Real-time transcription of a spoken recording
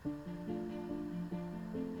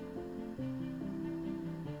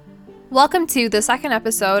Welcome to the second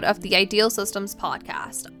episode of the Ideal Systems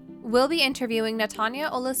podcast. We'll be interviewing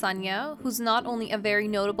Natania Olusanya, who's not only a very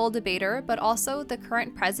notable debater, but also the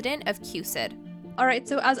current president of CUSID. All right,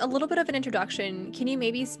 so as a little bit of an introduction, can you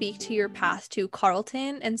maybe speak to your path to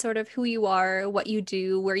Carleton and sort of who you are, what you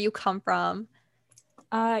do, where you come from?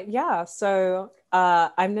 I'm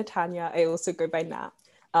Natania. I also go by Nat.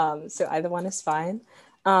 So either one is fine.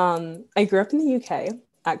 I grew up in the UK,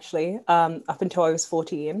 actually, up until I was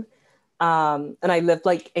 14. And I lived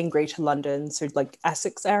in Greater London, so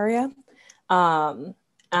Essex area. And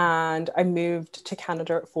I moved to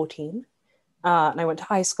Canada at 14. And I went to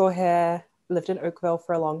high school here, lived in Oakville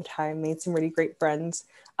for a long time, made some really great friends.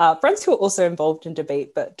 Friends who were also involved in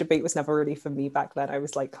debate, but debate was never really for me back then. I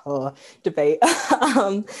was like, oh, debate.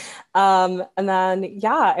 And then,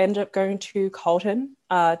 I ended up going to Carleton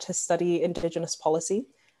to study Indigenous policy,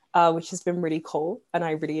 which has been really cool, and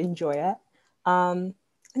I really enjoy it. And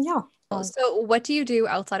yeah. So what do you do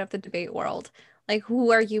outside of the debate world? Like,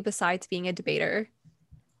 who are you besides being a debater?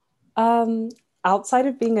 Outside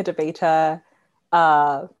of being a debater,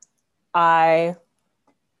 I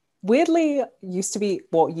weirdly used to be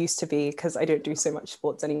because I don't do so much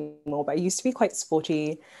sports anymore, but I used to be quite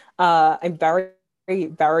sporty. I'm very,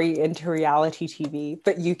 very into reality TV,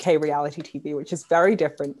 but UK reality TV, which is very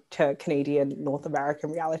different to Canadian, North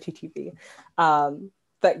American reality TV.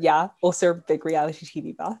 But yeah, also a big reality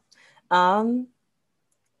TV buff. I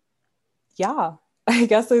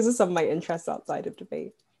guess those are some of my interests outside of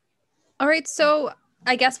debate. All right, so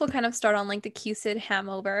I guess we'll kind of start on the CUSID ham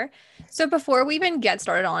over. So before we even get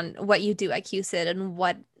started on what you do at CUSID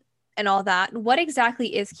and all that, what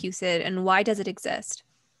exactly is CUSID and why does it exist?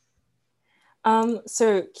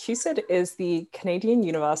 So CUSID is the Canadian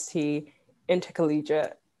University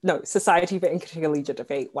Society for Intercollegiate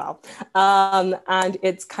Debate. Wow. And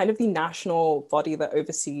it's kind of the national body that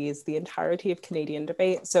oversees the entirety of Canadian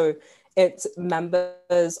debate. So its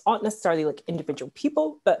members aren't necessarily individual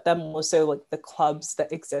people, but then also the clubs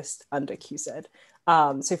that exist under CUSID.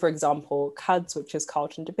 So for example, CUDS, which is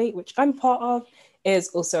Carleton Debate, which I'm part of, is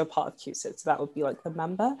also a part of CUSID. So that would be the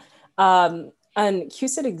member. And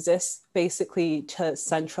CUSID exists basically to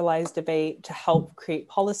centralize debate, to help create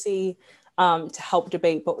policy, to help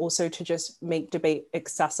debate, but also to just make debate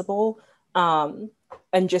accessible,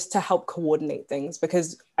 and just to help coordinate things.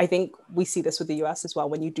 Because I think we see this with the US as well.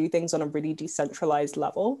 When you do things on a really decentralized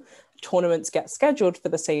level, tournaments get scheduled for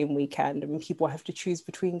the same weekend and people have to choose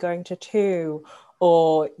between going to two,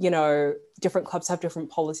 or, different clubs have different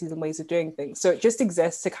policies and ways of doing things. So it just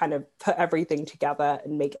exists to kind of put everything together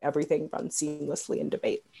and make everything run seamlessly in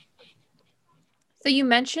debate. So you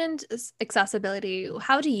mentioned accessibility.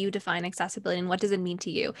 How do you define accessibility and what does it mean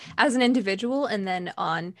to you as an individual and then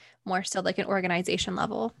on more so an organization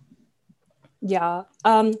level? Yeah,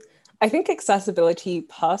 I think accessibility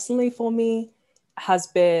personally for me has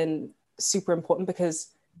been super important because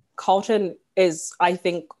Carleton is, I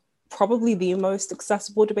think, probably the most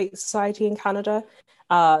accessible debate society in Canada,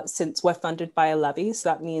 since we're funded by a levy. So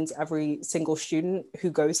that means every single student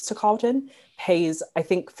who goes to Carleton pays, I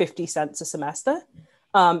think, 50 cents a semester.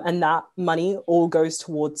 And that money all goes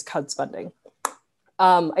towards CUDS funding.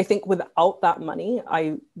 I think without that money,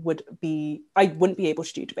 I wouldn't be able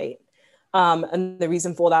to do debate. And the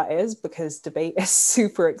reason for that is because debate is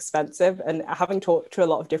super expensive, and having talked to a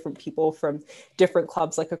lot of different people from different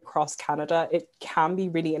clubs across Canada, it can be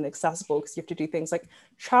really inaccessible because you have to do things like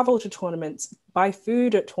travel to tournaments, buy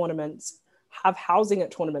food at tournaments, have housing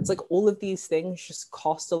at tournaments. All of these things just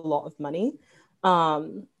cost a lot of money.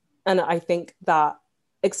 And I think that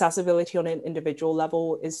accessibility on an individual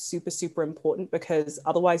level is super, super important, because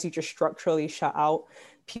otherwise you just structurally shut out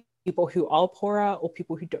people who are poorer or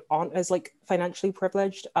people who aren't as financially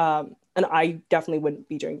privileged. And I definitely wouldn't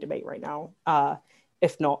be doing debate right now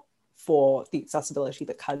if not for the accessibility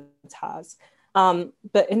that CUDS has.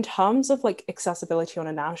 But in terms of accessibility on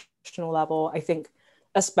a national level, I think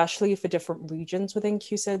especially for different regions within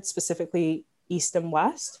CUSID, specifically East and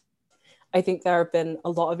West, I think there have been a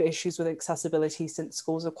lot of issues with accessibility since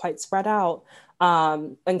schools are quite spread out,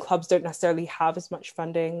 and clubs don't necessarily have as much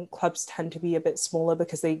funding. Clubs tend to be a bit smaller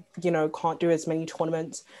because they, can't do as many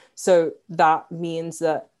tournaments. So that means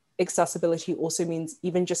that accessibility also means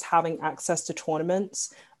even just having access to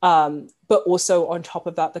tournaments, but also on top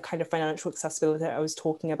of that, the kind of financial accessibility that I was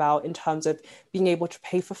talking about in terms of being able to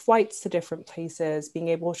pay for flights to different places, being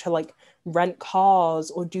able to rent cars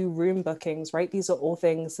or do room bookings, right? These are all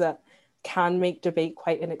things that can make debate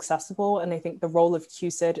quite inaccessible. And I think the role of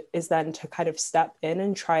CUSID is then to kind of step in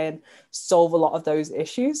and try and solve a lot of those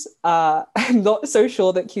issues. I'm not so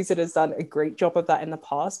sure that CUSID has done a great job of that in the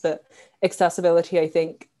past, but accessibility, I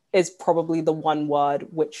think, is probably the one word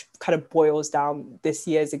which kind of boils down this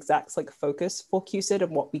year's exact like focus for CUSID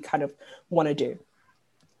and what we kind of want to do.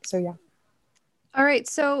 So yeah. All right.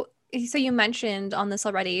 So you mentioned on this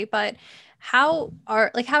already, but how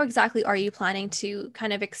exactly are you planning to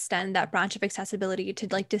kind of extend that branch of accessibility to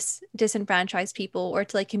like disenfranchised people or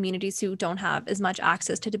to like communities who don't have as much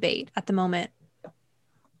access to debate at the moment?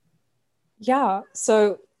 Yeah.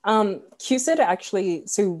 So CUSID actually,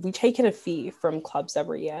 so we take in a fee from clubs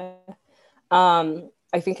every year.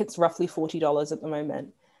 I think it's roughly $40 at the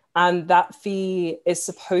moment. And that fee is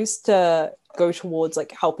supposed to go towards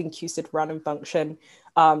like helping CUSID run and function.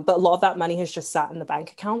 But a lot of that money has just sat in the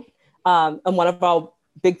bank account. And one of our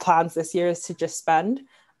big plans this year is to just spend.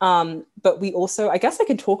 But we also, I guess I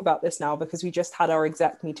can talk about this now because we just had our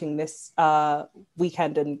exec meeting this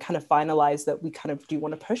weekend and kind of finalized that we kind of do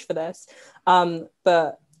want to push for this.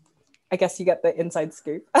 But I guess you get the inside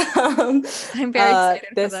scoop. I'm very excited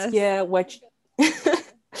for this year, which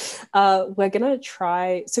we're gonna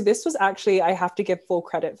try. So this was actually, I have to give full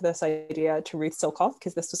credit for this idea to Ruth Silkoff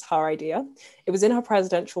because this was her idea. It was in her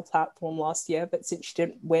presidential platform last year, but since she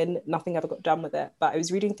didn't win, nothing ever got done with it. But I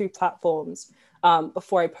was reading through platforms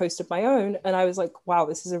before I posted my own, and I was like, wow,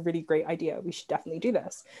 this is a really great idea. We should definitely do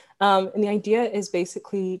this. And the idea is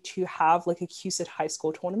basically to have like a CUSID high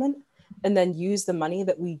school tournament and then use the money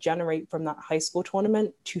that we generate from that high school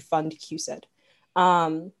tournament to fund CUSID.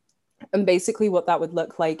 And basically what that would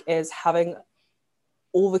look like is having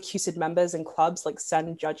all the CUSID members and clubs like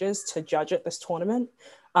send judges to judge at this tournament,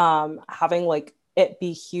 having like it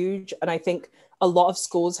be huge. And I think a lot of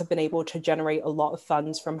schools have been able to generate a lot of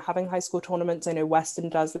funds from having high school tournaments. I know Western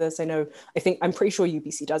does this. I'm pretty sure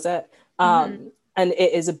UBC does it. And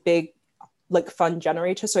it is a big like fund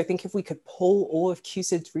generator. So I think if we could pull all of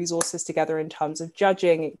CUSID's resources together in terms of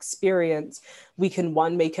judging experience, we can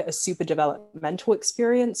one, make it a super developmental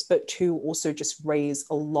experience, but two, also just raise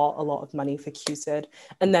a lot of money for CUSID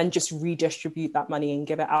and then just redistribute that money and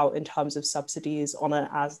give it out in terms of subsidies on an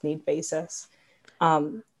as need basis.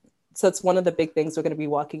 So it's one of the big things we're going to be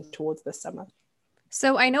working towards this summer.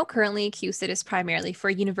 So I know currently CUSID is primarily for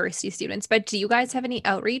university students, but do you guys have any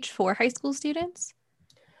outreach for high school students?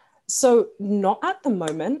 So not at the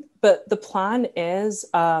moment, but the plan is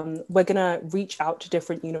we're going to reach out to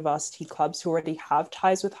different university clubs who already have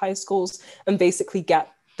ties with high schools and basically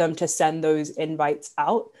get them to send those invites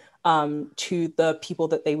out to the people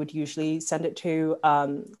that they would usually send it to.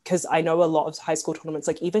 Because I know a lot of high school tournaments,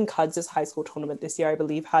 like even CUDS's high school tournament this year, I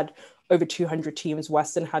believe had over 200 teams.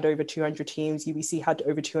 Western had over 200 teams. UBC had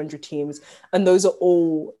over 200 teams. And those are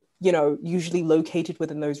all usually located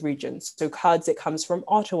within those regions. So CUDS, it comes from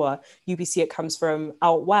Ottawa, UBC, it comes from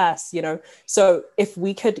out west, So if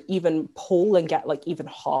we could even pull and get like even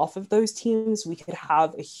half of those teams, we could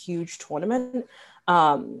have a huge tournament.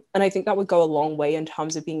 And I think that would go a long way in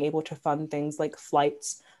terms of being able to fund things like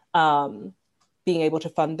flights, being able to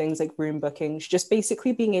fund things like room bookings, just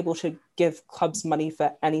basically being able to give clubs money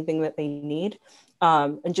for anything that they need,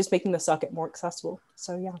 and just making the circuit more accessible.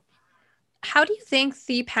 So yeah. How do you think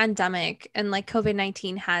the pandemic and like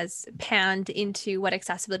COVID-19 has panned into what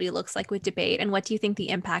accessibility looks like with debate? And what do you think the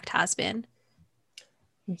impact has been?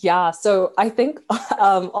 Yeah, so I think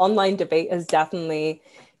online debate has definitely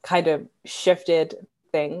kind of shifted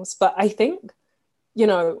things. But I think,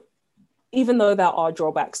 even though there are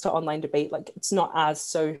drawbacks to online debate, like it's not as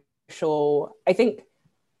social, I think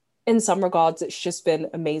in some regards, it's just been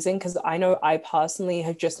amazing because I know I personally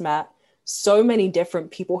have just met so many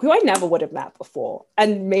different people who I never would have met before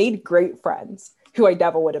and made great friends who I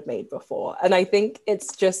never would have made before. And I think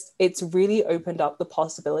it's really opened up the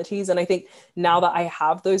possibilities. And I think now that I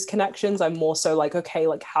have those connections, I'm more so like, okay,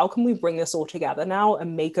 like how can we bring this all together now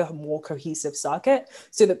and make a more cohesive circuit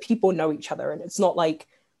so that people know each other? And it's not like,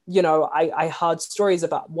 I heard stories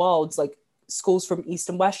about worlds like schools from East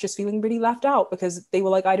and West just feeling really left out because they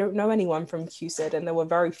were like, I don't know anyone from CUSID and there were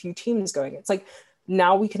very few teams going. It's like,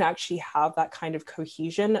 now we can actually have that kind of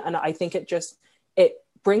cohesion. And I think it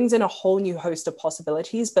brings in a whole new host of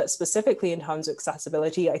possibilities, but specifically in terms of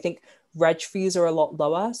accessibility, I think reg fees are a lot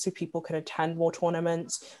lower so people can attend more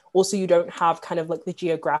tournaments. Also, you don't have kind of like the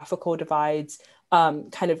geographical divides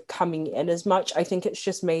kind of coming in as much. I think it's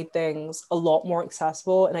just made things a lot more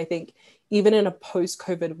accessible. And I think even in a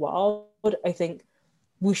post-COVID world, I think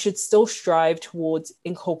we should still strive towards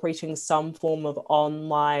incorporating some form of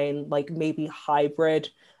online, like maybe hybrid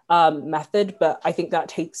method. But I think that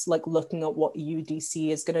takes like looking at what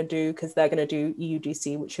EUDC is going to do, because they're going to do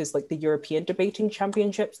EUDC, which is like the European Debating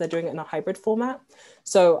Championships. They're doing it in a hybrid format.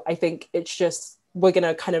 So I think it's just, we're going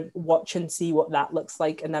to kind of watch and see what that looks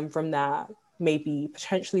like. And then from there, maybe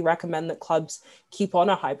potentially recommend that clubs keep on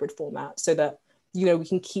a hybrid format so that, you know, we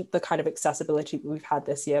can keep the kind of accessibility that we've had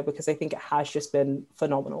this year, because I think it has just been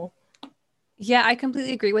phenomenal. Yeah, I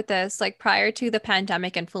completely agree with this. Like prior to the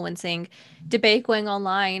pandemic influencing debate going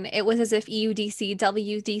online, it was as if EUDC,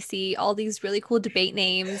 WDC, all these really cool debate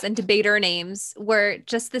names and debater names were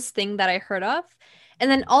just this thing that I heard of.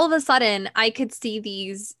 And then all of a sudden I could see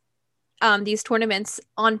these tournaments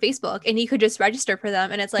on Facebook and you could just register for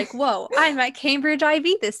them. And it's like, whoa, I'm at Cambridge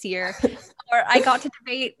IB this year. Or I got to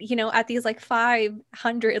debate, you know, at these like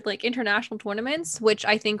 500 like international tournaments, which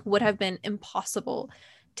I think would have been impossible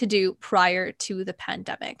to do prior to the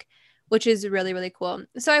pandemic, which is really, really cool.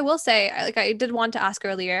 So I will say, like I did want to ask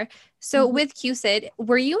earlier, so with CUSID,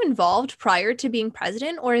 were you involved prior to being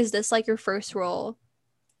president, or is this like your first role?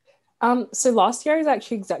 So last year I was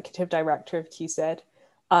actually executive director of CUSID,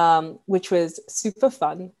 which was super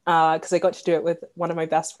fun because I got to do it with one of my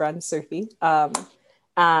best friends, Sophie.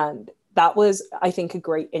 And that was, I think, a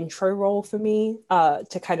great intro role for me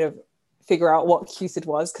to kind of figure out what CUSID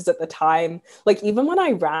was, because at the time, like even when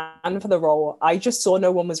I ran for the role, I just saw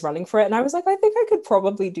no one was running for it, and I was like, I think I could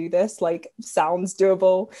probably do this, like sounds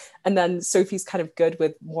doable. And then Sophie's kind of good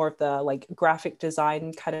with more of the like graphic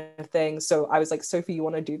design kind of thing, so I was like, Sophie, you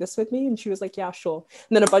want to do this with me? And she was like, yeah, sure.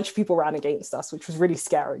 And then a bunch of people ran against us, which was really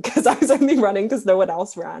scary because I was only running because no one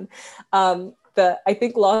else ran. But I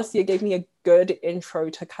think last year gave me a good intro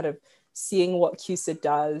to kind of seeing what CUSID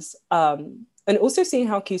does, and also seeing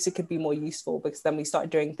how CUSID could be more useful, because then we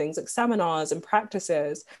started doing things like seminars and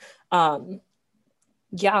practices.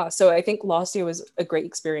 Yeah, so I think last year was a great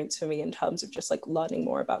experience for me in terms of just like learning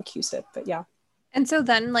more about CUSID. But yeah. And so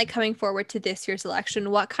then, like coming forward to this year's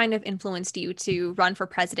election, what kind of influenced you to run for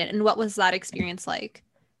president, and what was that experience like?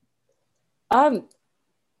 Um,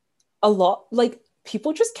 a lot, like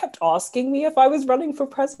people just kept asking me if I was running for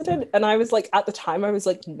president, and I was like, at the time I was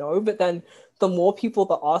like, no, but then the more people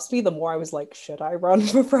that asked me, the more I was like, should I run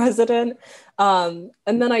for president? And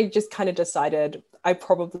then I just kind of decided I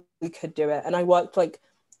probably could do it. And I worked like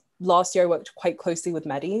last year I worked quite closely with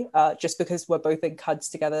Medi, just because we're both in CUDs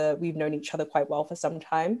together. We've known each other quite well for some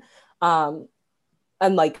time. And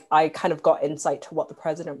like I kind of got insight to what the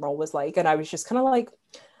president role was like, and I was just kind of like,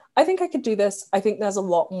 I think I could do this. I think there's a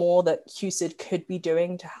lot more that CUSID could be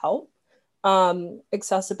doing to help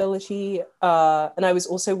accessibility. And I was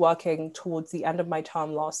also working towards the end of my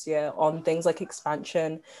term last year on things like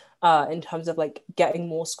expansion, in terms of like getting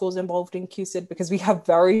more schools involved in CUSID, because we have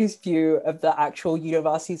very few of the actual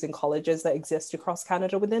universities and colleges that exist across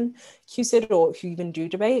Canada within CUSID, or who even do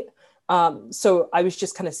debate. So I was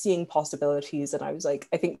just kind of seeing possibilities, and I was like,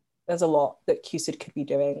 I think there's a lot that CUSID could be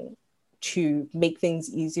doing to make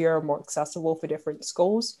things easier and more accessible for different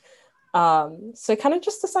schools. So I kind of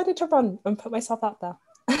just decided to run and put myself out there.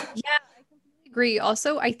 Yeah, I completely agree.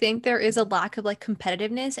 Also, I think there is a lack of like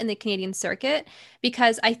competitiveness in the Canadian circuit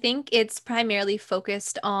because I think it's primarily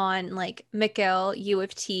focused on like McGill, U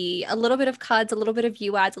of T, a little bit of CUDS, a little bit of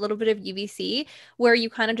UADS, a little bit of UBC, where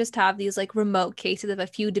you kind of just have these like remote cases of a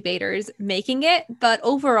few debaters making it. But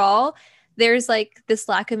overall, there's like this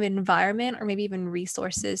lack of environment or maybe even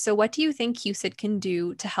resources. So what do you think CUSID can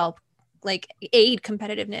do to help like aid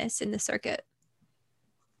competitiveness in the circuit?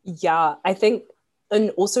 Yeah, I think,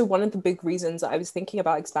 and also one of the big reasons I was thinking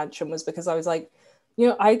about expansion was because I was like, you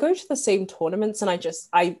know, I go to the same tournaments and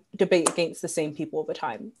I debate against the same people all the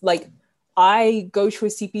time. Like I go to a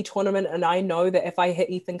CP tournament and I know that if I hit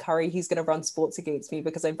Ethan Curry, he's going to run sports against me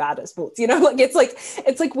because I'm bad at sports. You know, like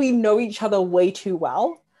it's like we know each other way too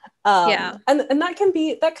well. Yeah. And that can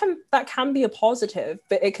be a positive,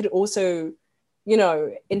 but it could also, you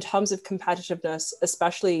know, in terms of competitiveness,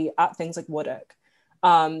 especially at things like Woodwick,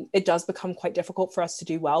 it does become quite difficult for us to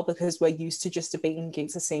do well because we're used to just debating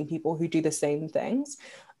against the same people who do the same things.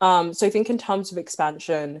 So I think in terms of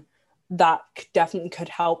expansion, that definitely could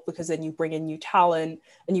help, because then you bring in new talent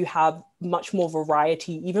and you have much more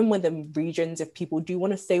variety, even within regions, if people do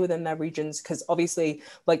want to stay within their regions. Because obviously,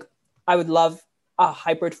 like, I would love a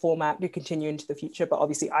hybrid format to continue into the future, but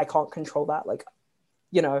obviously I can't control that, like,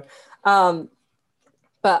 you know.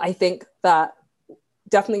 But I think that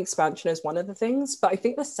definitely expansion is one of the things. But I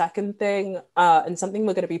think the second thing, and something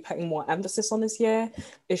we're going to be putting more emphasis on this year,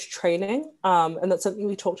 is training. And that's something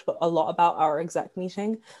we talked about a lot about our exec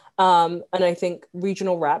meeting. And I think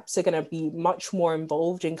regional reps are going to be much more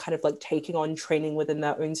involved in kind of like taking on training within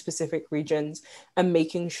their own specific regions and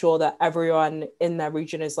making sure that everyone in their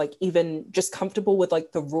region is like even just comfortable with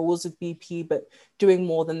like the rules of BP, but doing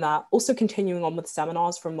more than that. Also continuing on with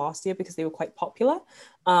seminars from last year because they were quite popular.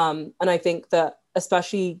 And I think that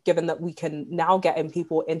especially given that we can now get in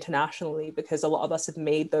people internationally because a lot of us have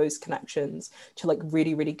made those connections to like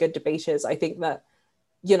really, really good debaters. I think that,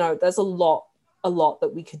 you know, there's a lot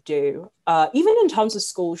that we could do, even in terms of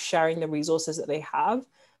schools sharing the resources that they have.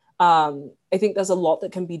 I think there's a lot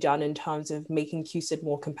that can be done in terms of making CUSID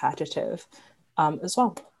more competitive as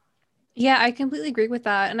well. Yeah, I completely agree with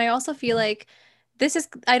that. And I also feel like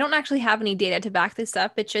I don't actually have any data to back this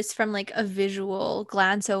up. It's just from like a visual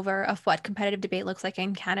glance over of what competitive debate looks like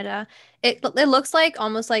in Canada. It looks like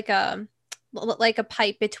almost like a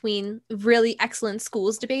pipe between really excellent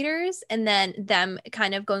schools debaters and then them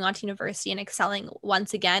kind of going on to university and excelling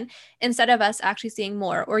once again, instead of us actually seeing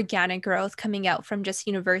more organic growth coming out from just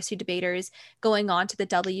university debaters going on to the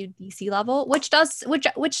WDC level, which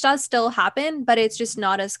does still happen, but it's just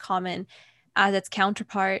not as common as its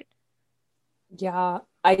counterpart. Yeah,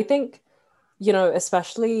 I think, you know,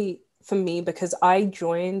 especially for me, because I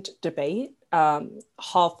joined debate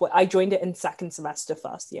halfway, I joined it in second semester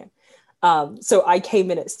first year. So I came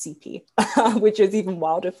in at CP, which is even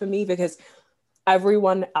wilder for me because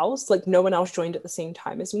everyone else, like no one else joined at the same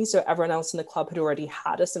time as me. So everyone else in the club had already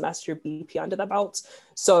had a semester of BP under their belts.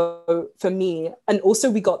 So for me, and also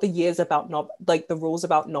we got the years about like the rules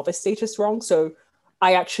about novice status wrong. So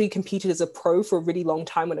I actually competed as a pro for a really long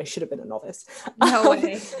time when I should have been a novice. No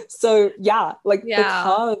way. So yeah, like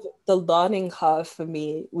Yeah. the learning curve for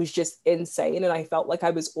me was just insane. And I felt like I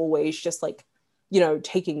was always just like, you know,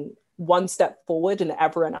 taking one step forward and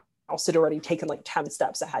everyone else had already taken like 10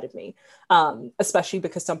 steps ahead of me. Especially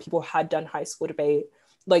because some people had done high school debate.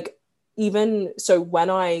 Like even so when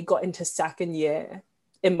I got into second year,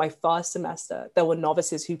 in my first semester, there were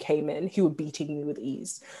novices who came in who were beating me with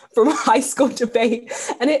ease from high school debate.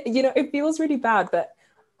 And it, you know, it feels really bad, but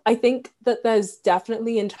I think that there's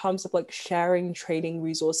definitely, in terms of like sharing training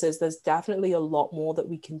resources, there's definitely a lot more that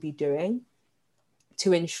we can be doing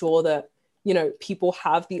to ensure that, you know, people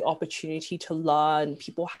have the opportunity to learn,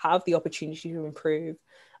 people have the opportunity to improve.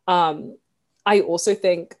 I also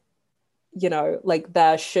think, you know, like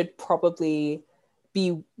there should probably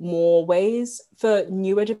be more ways for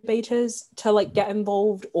newer debaters to like get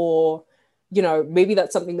involved, or you know, maybe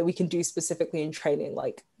that's something that we can do specifically in training,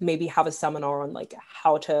 like maybe have a seminar on like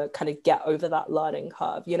how to kind of get over that learning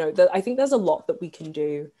curve. You know, that I think there's a lot that we can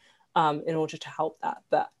do in order to help that,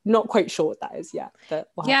 but not quite sure what that is yet, but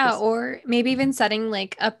we'll have to Yeah, see. or maybe even setting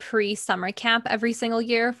like a pre-summer camp every single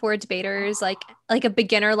year for debaters, like a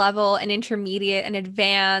beginner level, an intermediate, and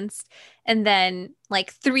advanced, and then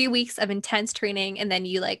like 3 weeks of intense training, and then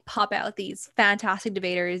you like pop out these fantastic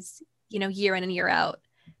debaters, year in and year out.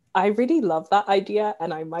 I really love that idea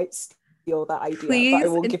and I might steal that idea, but I Please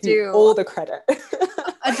will give you do. all the credit.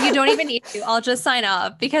 You don't even need to. I'll just sign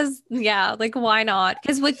up because yeah, like why not?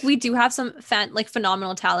 Because we do have some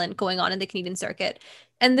phenomenal talent going on in the Canadian circuit,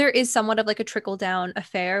 and there is somewhat of like a trickle down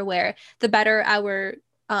affair where the better our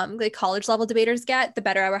like college level debaters get, the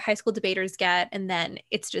better our high school debaters get, and then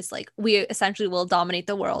it's just like we essentially will dominate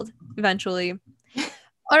the world eventually.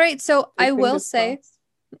 All right, so I will Fingers say, crossed.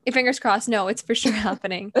 fingers crossed. No, it's for sure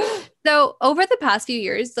happening. So over the past few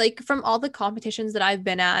years, like from all the competitions that I've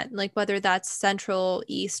been at, like whether that's Central,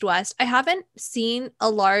 East, West, I haven't seen a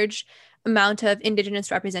large amount of Indigenous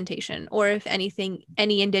representation, or if anything,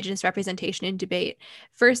 any Indigenous representation in debate.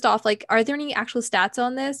 First off, like, are there any actual stats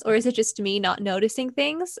on this, or is it just me not noticing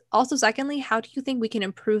things? Also, secondly, how do you think we can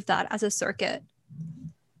improve that as a circuit?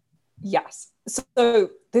 Yes. So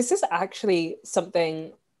this is actually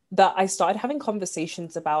something that I started having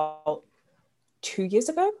conversations about 2 years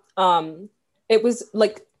ago. It was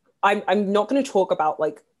like I'm not going to talk about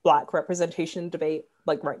like Black representation in debate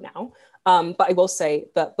like right now, but I will say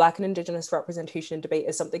that Black and Indigenous representation in debate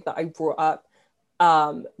is something that I brought up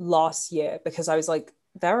last year because I was like,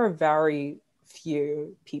 there are very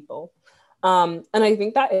few people, and I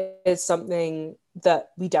think that is something that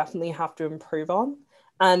we definitely have to improve on.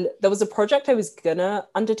 And there was a project I was gonna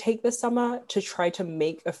undertake this summer to try to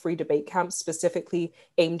make a free debate camp specifically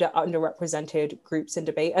aimed at underrepresented groups in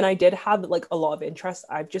debate. And I did have like a lot of interest.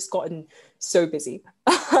 I've just gotten so busy.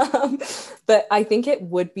 But I think it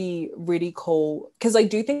would be really cool because I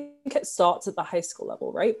do think it starts at the high school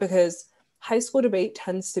level, right? Because high school debate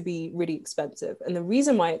tends to be really expensive. And the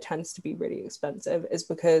reason why it tends to be really expensive is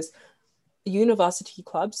because university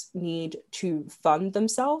clubs need to fund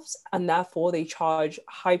themselves and therefore they charge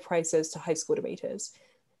high prices to high school debaters.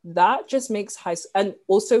 That just makes and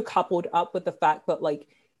also coupled up with the fact that like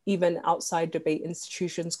even outside debate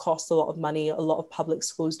institutions cost a lot of money, a lot of public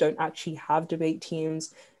schools don't actually have debate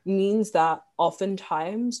teams, means that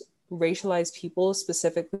oftentimes racialized people,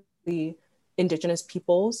 specifically Indigenous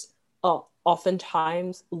peoples, are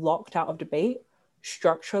oftentimes locked out of debate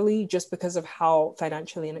structurally just because of how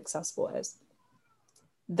financially inaccessible it is.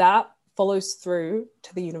 That follows through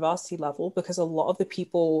to the university level because a lot of the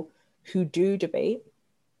people who do debate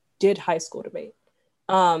did high school debate.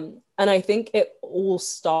 And I think it all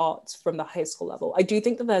starts from the high school level. I do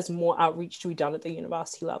think that there's more outreach to be done at the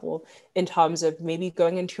university level in terms of maybe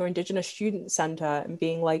going into your Indigenous Student Center and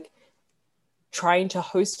being like, trying to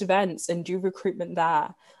host events and do recruitment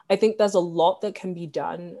there. I think there's a lot that can be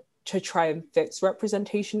done to try and fix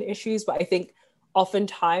representation issues. But I think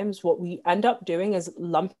oftentimes what we end up doing is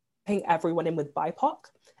lumping everyone in with BIPOC.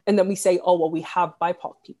 And then we say, oh, well, we have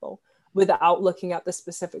BIPOC people, without looking at the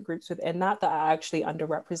specific groups within that are actually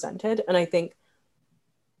underrepresented. And I think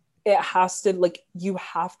it has to, like, you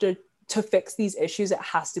have to fix these issues, it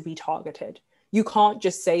has to be targeted. You can't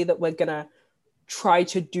just say that we're gonna try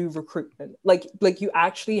to do recruitment. Like you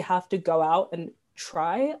actually have to go out and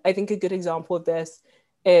try. I think a good example of this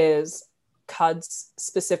is CUDs,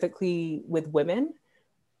 specifically with women.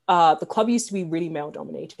 The club used to be really male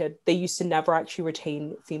dominated. They used to never actually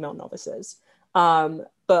retain female novices.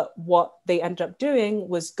 But what they ended up doing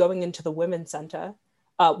was going into the women's center.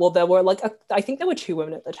 There were I think there were 2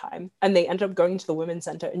 women at the time, and they ended up going to the women's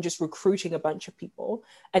center and just recruiting a bunch of people.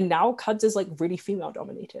 And now CUDs is like really female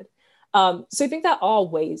dominated. So I think there are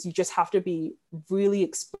ways. You just have to be really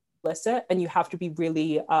explicit, and you have to be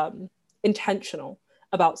really intentional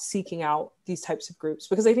about seeking out these types of groups,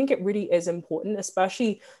 because I think it really is important,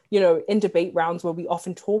 especially, in debate rounds where we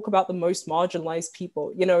often talk about the most marginalized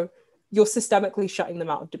people. You're systemically shutting them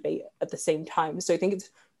out of debate at the same time. So I think it's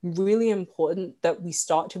really important that we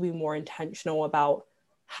start to be more intentional about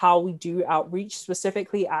how we do outreach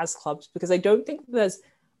specifically as clubs, because I don't think there's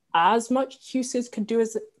as much CUSID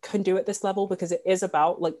can do at this level, because it is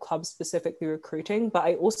about like club specifically recruiting. But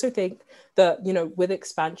I also think that, with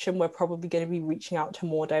expansion, we're probably going to be reaching out to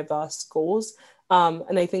more diverse schools.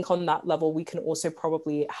 And I think on that level, we can also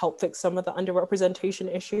probably help fix some of the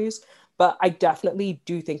underrepresentation issues. But I definitely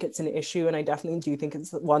do think it's an issue, and I definitely do think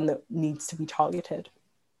it's one that needs to be targeted.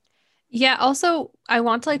 Yeah, also, I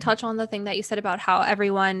want to touch on the thing that you said about how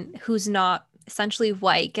everyone who's not essentially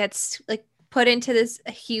white gets put into this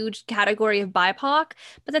huge category of BIPOC.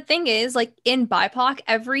 But the thing is, in BIPOC,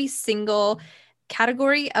 every single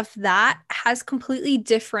category of that has completely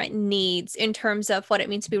different needs in terms of what it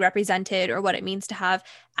means to be represented or what it means to have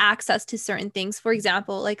access to certain things. For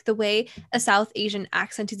example, the way a South Asian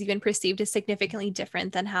accent is even perceived is significantly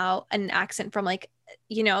different than how an accent from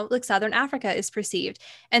Southern Africa is perceived.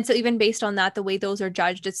 And so even based on that, the way those are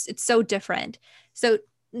judged, it's so different. So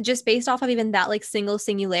just based off of even that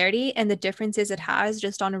singularity and the differences it has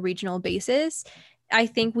just on a regional basis, I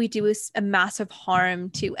think we do a massive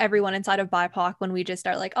harm to everyone inside of BIPOC when we just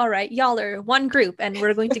start all right, y'all are one group and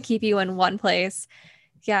we're going to keep you in one place.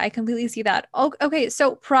 Yeah, I completely see that. Okay,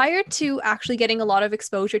 so prior to actually getting a lot of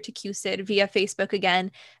exposure to CUSID via Facebook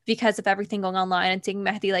again, because of everything going online and seeing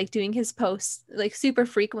Mehdi doing his posts super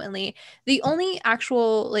frequently, the only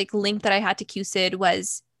actual link that I had to CUSID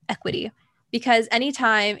was equity. Because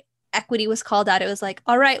anytime equity was called out, it was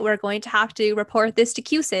all right, we're going to have to report this to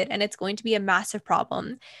CUSID, and it's going to be a massive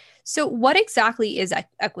problem. So what exactly is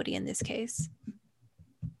equity in this case?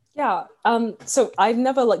 Yeah. So I've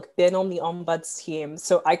never been on the ombuds team,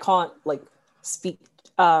 so I can't speak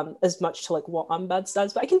as much to what ombuds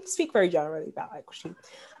does, but I can speak very generally about equity.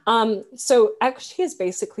 So equity is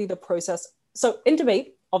basically the process. So in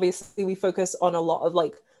debate, obviously, we focus on a lot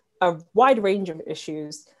of a wide range of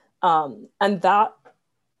issues, and that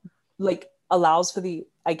allows for the,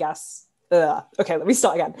 I guess. Okay, let me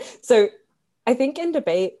start again. So I think in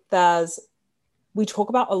debate, we talk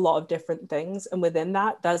about a lot of different things, and within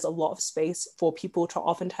that, there's a lot of space for people to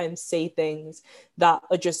oftentimes say things that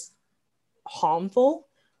are just harmful,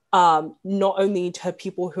 not only to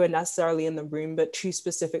people who are necessarily in the room, but to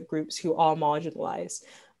specific groups who are marginalized.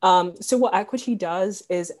 So what equity does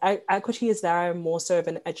is equity is there more so of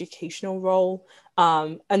an educational role,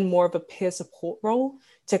 and more of a peer support role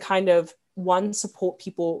to kind of support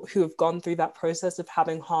people who have gone through that process of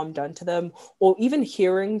having harm done to them, or even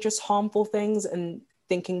hearing just harmful things and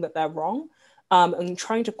thinking that they're wrong, and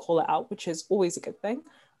trying to call it out, which is always a good thing.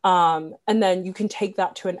 And then you can take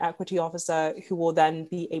that to an equity officer who will then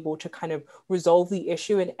be able to kind of resolve the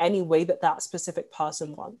issue in any way that that specific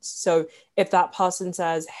person wants. So if that person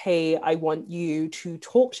says, hey, I want you to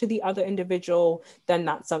talk to the other individual, then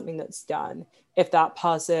that's something that's done. If that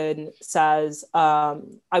person says, I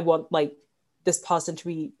want this person to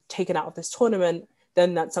be taken out of this tournament,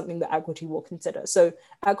 then that's something that equity will consider. So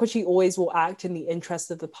equity always will act in the interest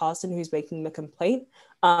of the person who's making the complaint,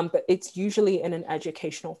 but it's usually in an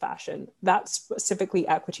educational fashion. That's specifically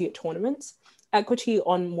equity at tournaments. equity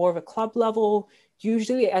on more of a club level,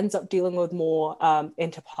 usually it ends up dealing with more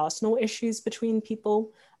interpersonal issues between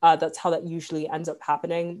people. That's how that usually ends up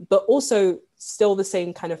happening, but also still the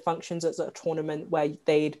same kind of functions as a tournament where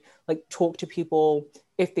they'd like talk to people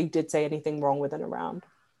if they did say anything wrong within a round.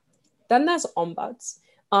 Then there's ombuds.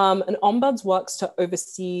 And ombuds works to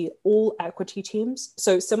oversee all equity teams.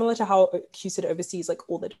 So similar to how CUSID oversees like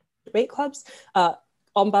all the debate clubs,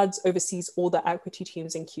 ombuds oversees all the equity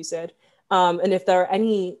teams in CUSID. And if there are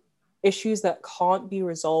any issues that can't be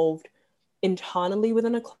resolved internally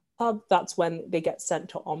within a club, that's when they get sent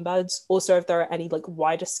to ombuds. Also, if there are any like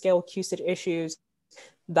wider scale CUSID issues,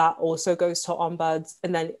 that also goes to ombuds.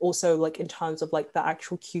 And then also like in terms of like the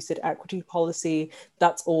actual CUSID equity policy,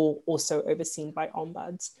 that's all also overseen by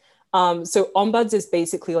ombuds. So ombuds is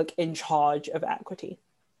basically like in charge of equity.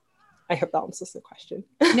 I hope that answers the question.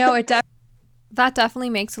 No, that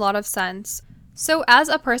definitely makes a lot of sense. So as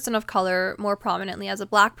a person of color, more prominently as a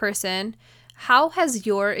Black person, how has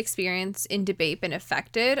your experience in debate been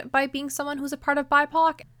affected by being someone who's a part of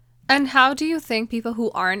BIPOC? And how do you think people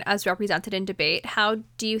who aren't as represented in debate, how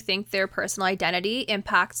do you think their personal identity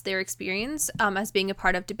impacts their experience as being a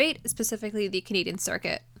part of debate, specifically the Canadian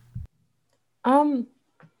circuit?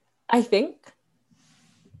 I think,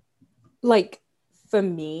 like, for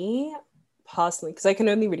me personally, because I can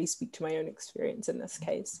only really speak to my own experience in this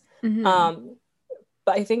case. Mm-hmm.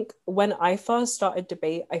 But I think when I first started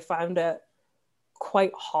debate, I found it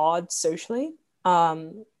quite hard socially,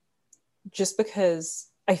 just because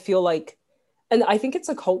I feel like, and I think it's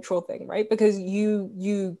a cultural thing, right? Because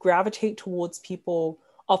you gravitate towards people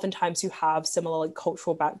oftentimes who have similar like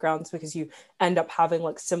cultural backgrounds because you end up having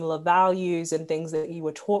like similar values and things that you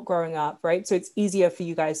were taught growing up, right? So it's easier for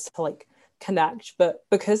you guys to like connect. But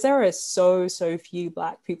because there are so few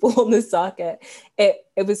Black people on the circuit,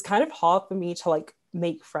 it was kind of hard for me to like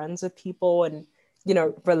make friends with people and, you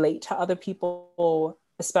know, relate to other people,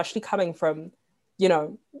 especially coming from, you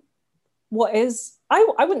know, what is,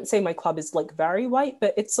 I wouldn't say my club is like very white,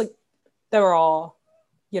 but it's like there are,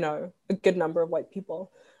 you know, a good number of white people.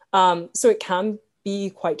 So it can be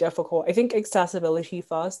quite difficult. I think accessibility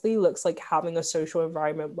firstly looks like having a social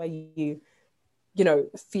environment where you know,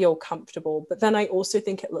 feel comfortable. But then I also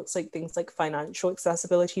think it looks like things like financial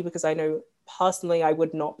accessibility, because I know personally I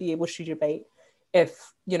would not be able to debate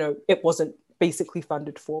if, you know, it wasn't basically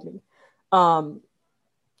funded for me.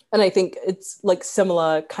 And I think it's like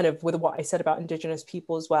similar kind of with what I said about Indigenous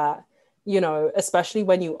peoples, where, you know, especially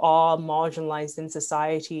when you are marginalized in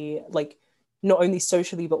society, like not only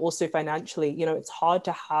socially, but also financially, you know, it's hard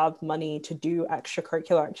to have money to do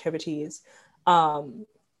extracurricular activities,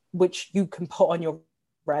 which you can put on your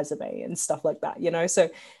resume and stuff like that, you know? So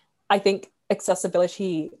I think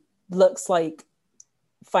accessibility looks like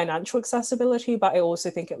financial accessibility, but I also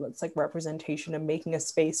think it looks like representation and making a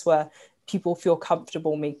space where people feel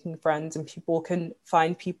comfortable making friends and people can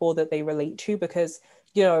find people that they relate to. Because,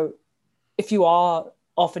 you know, if you are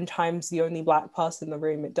oftentimes the only Black person in the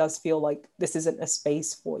room, it does feel like this isn't a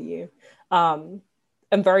space for you. And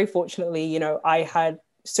very fortunately, you know, I had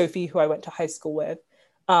Sophie, who I went to high school with,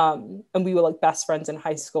 and we were like best friends in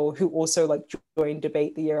high school, who also like joined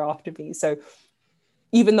debate the year after me. So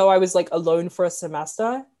even though I was like alone for a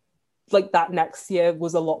semester, like that next year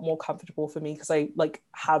was a lot more comfortable for me because I like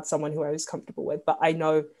had someone who I was comfortable with. But I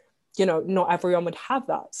know, you know, not everyone would have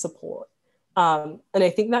that support. And I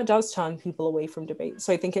think that does turn people away from debate.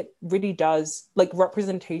 So I think it really does, like,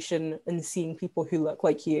 representation and seeing people who look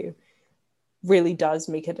like you really does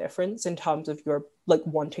make a difference in terms of your like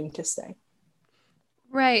wanting to stay.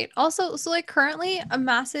 Right. Also, so like currently a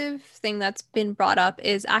massive thing that's been brought up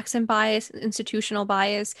is accent bias, institutional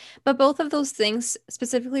bias, but both of those things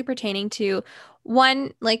specifically pertaining to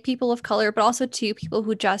one, like people of color, but also two, people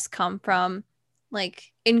who just come from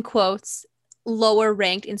like in quotes lower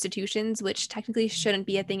ranked institutions, which technically shouldn't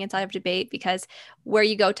be a thing inside of debate because where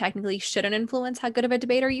you go technically shouldn't influence how good of a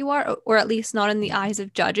debater you are, or at least not in the eyes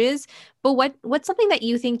of judges. But what's something that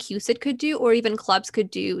you think CUSID could do or even clubs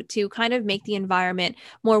could do to kind of make the environment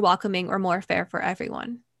more welcoming or more fair for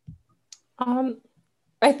everyone?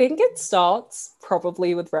 I think it starts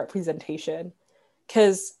probably with representation.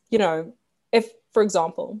 Because, you know, if, for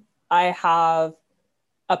example, I have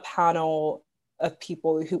a panel of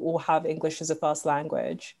people who all have English as a first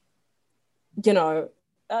language, you know,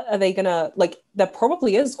 are they gonna, like, there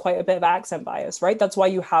probably is quite a bit of accent bias, right? That's why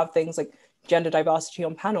you have things like gender diversity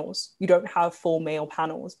on panels. You don't have full male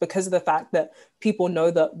panels because of the fact that people know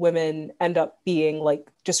that women end up being like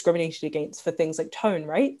discriminated against for things like tone,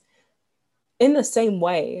 right? In the same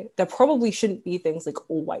way, there probably shouldn't be things like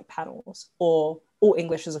all white panels or all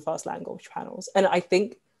English as a first language panels. And I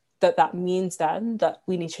think that means then that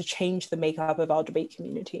we need to change the makeup of our debate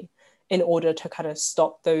community in order to kind of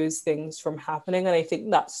stop those things from happening. And I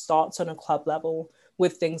think that starts on a club level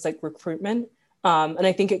with things like recruitment. And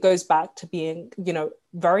I think it goes back to being,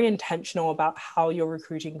 very intentional about how you're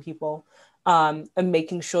recruiting people, and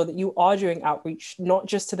making sure that you are doing outreach, not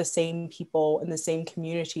just to the same people in the same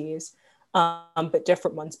communities, but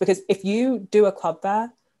different ones. Because if you do a club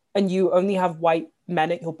fair and you only have white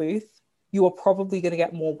men at your booth, you are probably going to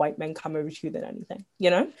get more white men come over to you than anything,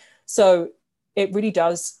 So it really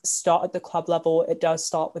does start at the club level. It does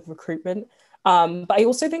start with recruitment. But I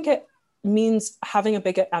also think it means having a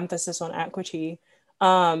bigger emphasis on equity,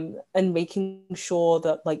 and making sure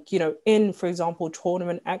that, in, for example,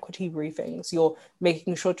 tournament equity briefings, you're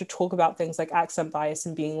making sure to talk about things like accent bias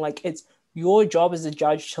and being like, it's your job as a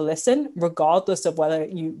judge to listen, regardless of whether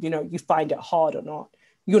you find it hard or not.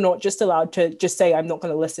 You're not just allowed to just say, I'm not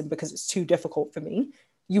going to listen because it's too difficult for me.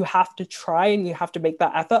 You have to try and you have to make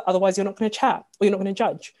that effort. Otherwise, you're not going to chat or you're not going to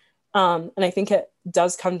judge. And I think it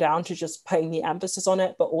does come down to just putting the emphasis on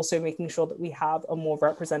it, but also making sure that we have a more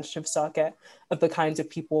representative circuit of the kinds of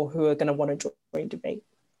people who are going to want to join debate.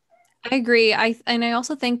 I agree. I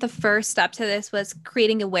also think the first step to this was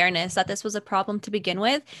creating awareness that this was a problem to begin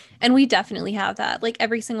with. And we definitely have that. Like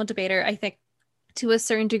every single debater, I think, to a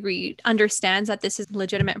certain degree, understands that this is a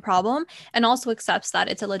legitimate problem and also accepts that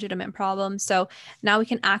it's a legitimate problem. So now we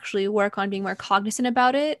can actually work on being more cognizant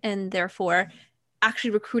about it, and therefore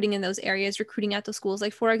actually recruiting in those areas, recruiting at the schools.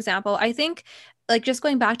 Like, for example, I think, like, just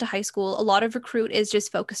going back to high school, a lot of recruit is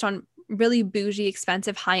just focused on really bougie,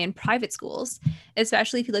 expensive, high-end private schools,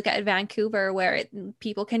 especially if you look at Vancouver, where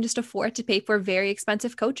people can just afford to pay for very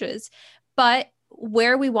expensive coaches. But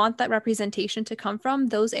where we want that representation to come from,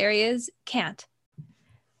 those areas can't.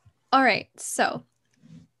 All right, so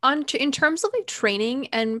in terms of like training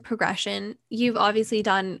and progression, you've obviously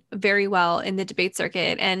done very well in the debate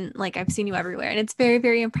circuit, and like I've seen you everywhere, and it's very,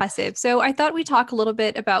 very impressive. So I thought we'd talk a little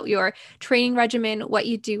bit about your training regimen, what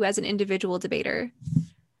you do as an individual debater.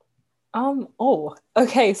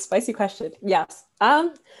 Okay, spicy question. Yes. As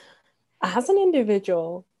an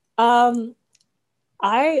individual,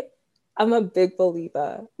 I am a big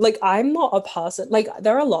believer. Like, I'm not a person, like,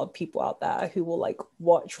 there are a lot of people out there who will like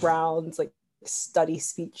watch rounds, like study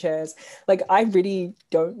speeches. Like, I really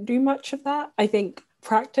don't do much of that. I think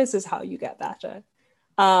practice is how you get better.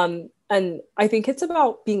 And I think it's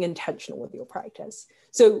about being intentional with your practice.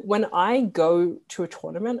 So when I go to a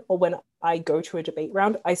tournament or when I go to a debate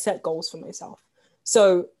round, I set goals for myself.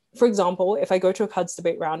 So, for example, if I go to a CUDS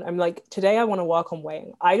debate round, I'm like, today I want to work on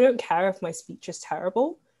weighing. I don't care if my speech is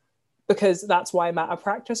terrible, because that's why I'm at a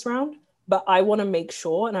practice round. But I want to make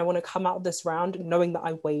sure, and I want to come out of this round knowing that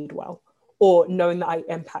I weighed well, or knowing that I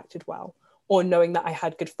impacted well, or knowing that I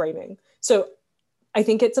had good framing. So I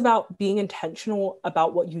think it's about being intentional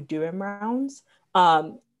about what you do in rounds.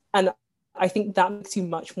 And I think that makes you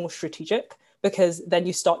much more strategic, because then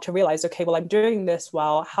you start to realize, okay, well, I'm doing this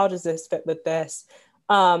well. How does this fit with this?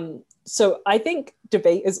 So I think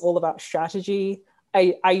debate is all about strategy.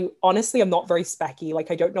 I honestly am not very specky.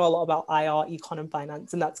 Like, I don't know a lot about IR, econ, and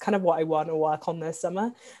finance, and that's kind of what I want to work on this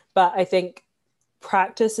summer. But I think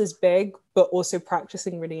practice is big, but also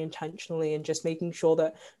practicing really intentionally and just making sure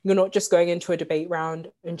that you're not just going into a debate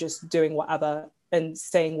round and just doing whatever and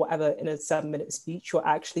saying whatever in a 7-minute speech. You're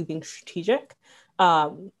actually being strategic,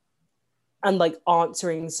 and like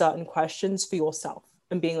answering certain questions for yourself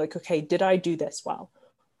and being like, okay, did I do this well?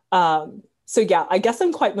 So yeah, I guess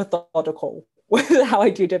I'm quite methodical with how I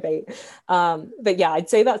do debate. But yeah, I'd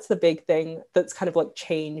say that's the big thing that's kind of like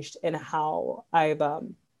changed in how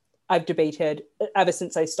I've debated ever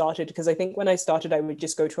since I started. Because I think when I started, I would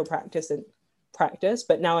just go to a practice and practice,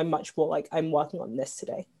 but now I'm much more like, I'm working on this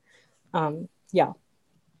today. Yeah.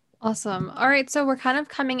 Awesome. All right, so we're kind of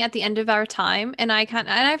coming at the end of our time, and I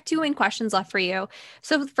have two main questions left for you.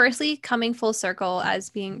 So firstly, coming full circle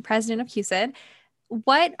as being president of CUSID,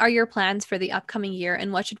 what are your plans for the upcoming year,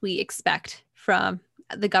 and what should we expect from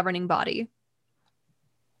the governing body?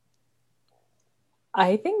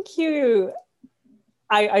 I think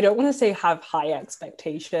I don't want to say have high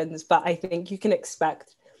expectations, but I think you can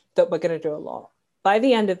expect that we're going to do a lot. By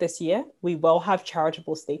the end of this year, we will have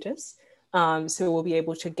charitable status. So we'll be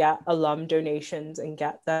able to get alum donations and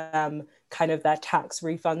get them kind of their tax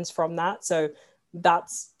refunds from that. So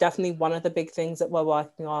that's definitely one of the big things that we're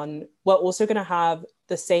working on. We're also going to have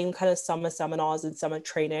the same kind of summer seminars and summer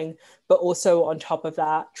training, but also on top of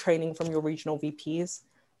that, training from your regional VPs.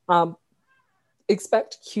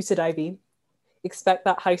 Expect CUSID IV. Expect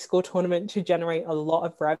that high school tournament to generate a lot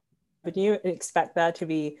of revenue, and expect there to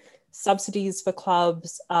be subsidies for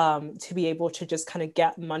clubs to be able to just kind of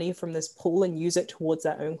get money from this pool and use it towards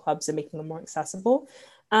their own clubs and making them more accessible.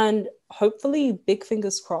 And hopefully, big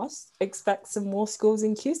fingers crossed, expect some more schools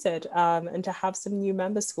in CUSID and to have some new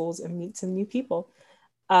member schools and meet some new people.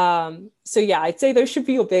 So yeah, I'd say those should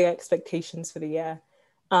be your big expectations for the year.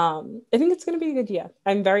 I think it's going to be a good year.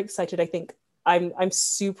 I'm very excited. I think I'm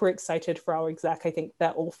super excited for our exec. I think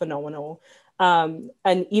they're all phenomenal.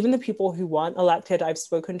 And even the people who weren't elected, I've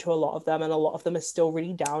spoken to a lot of them, and a lot of them are still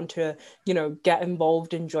really down to, get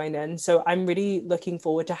involved and join in. So I'm really looking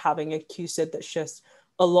forward to having a CUSID that's just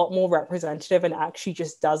a lot more representative and actually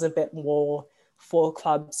just does a bit more for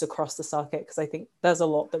clubs across the circuit, because I think there's a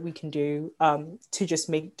lot that we can do to just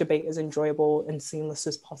make debate as enjoyable and seamless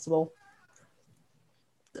as possible.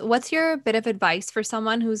 What's your bit of advice for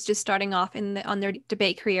someone who's just starting off on their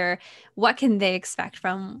debate career? What can they expect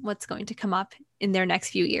from what's going to come up in their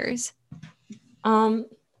next few years? I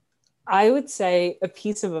would say a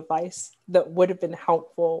piece of advice that would have been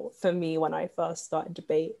helpful for me when I first started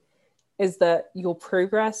debate is that your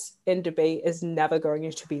progress in debate is never going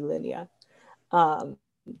to be linear. Because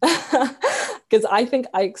I think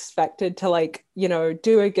I expected to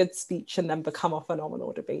do a good speech and then become a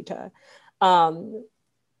phenomenal debater.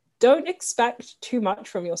 Don't expect too much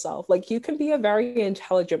from yourself. You can be a very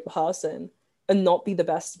intelligent person and not be the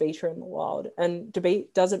best debater in the world. And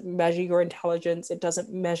debate doesn't measure your intelligence. It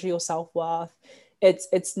doesn't measure your self-worth.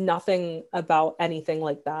 It's nothing about anything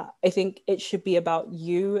like that. I think it should be about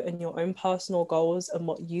you and your own personal goals and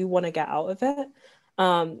what you want to get out of it.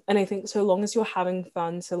 And I think so long as you're having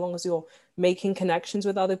fun, so long as you're making connections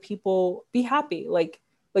with other people, be happy.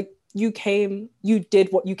 You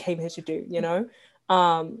did what you came here to do,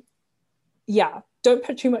 yeah, don't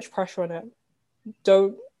put too much pressure on it.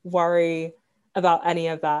 Don't worry about any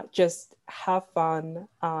of that. Just have fun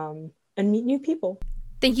and meet new people.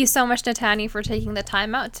 Thank you so much, Natania, for taking the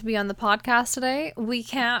time out to be on the podcast today. We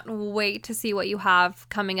can't wait to see what you have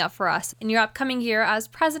coming up for us in your upcoming year as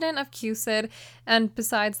president of CUSID. And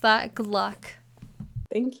besides that, good luck.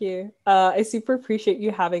 Thank you. I super appreciate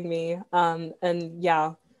you having me. And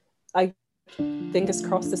yeah, I fingers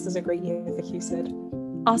crossed this is a great year for CUSID.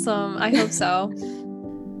 Awesome. I hope so.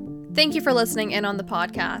 Thank you for listening in on the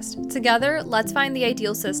podcast. Together, let's find the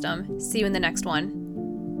ideal system. See you in the next one.